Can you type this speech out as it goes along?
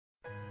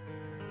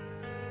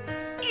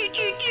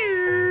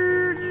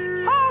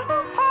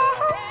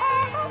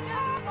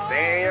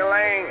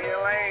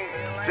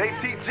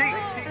JTG,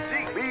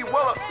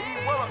 BWilla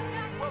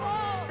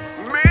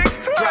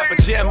mixtape. Drop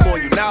a gem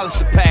on you, knowledge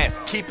to pass.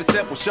 Keep it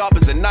simple, sharp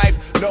as a knife,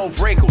 no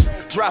wrinkles.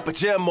 Drop a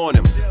gem on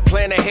him.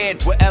 Plan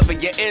ahead, whatever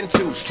you're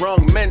into.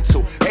 Strong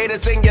mental,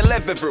 haters in your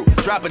living room.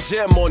 Drop a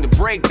gem on them.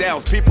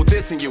 Breakdowns, people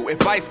dissing you.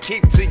 Advice,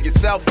 keep to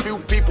yourself, few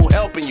people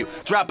helping you.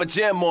 Drop a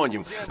gem on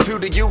you. To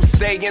the youth,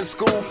 stay in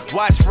school.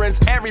 Watch friends,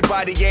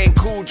 everybody ain't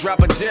cool. Drop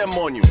a gem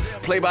on you.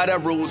 Play by the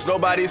rules,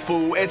 nobody's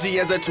fool. Edgy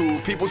as a tool,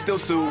 people still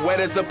sue. Wet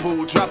as a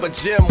pool. Drop a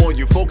gem on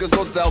you. Focus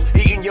on self,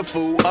 eating your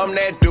food. I'm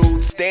that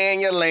dude, stay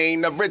in your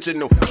lane.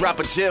 Original, drop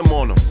a gem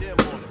on them.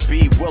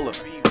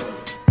 BWilla.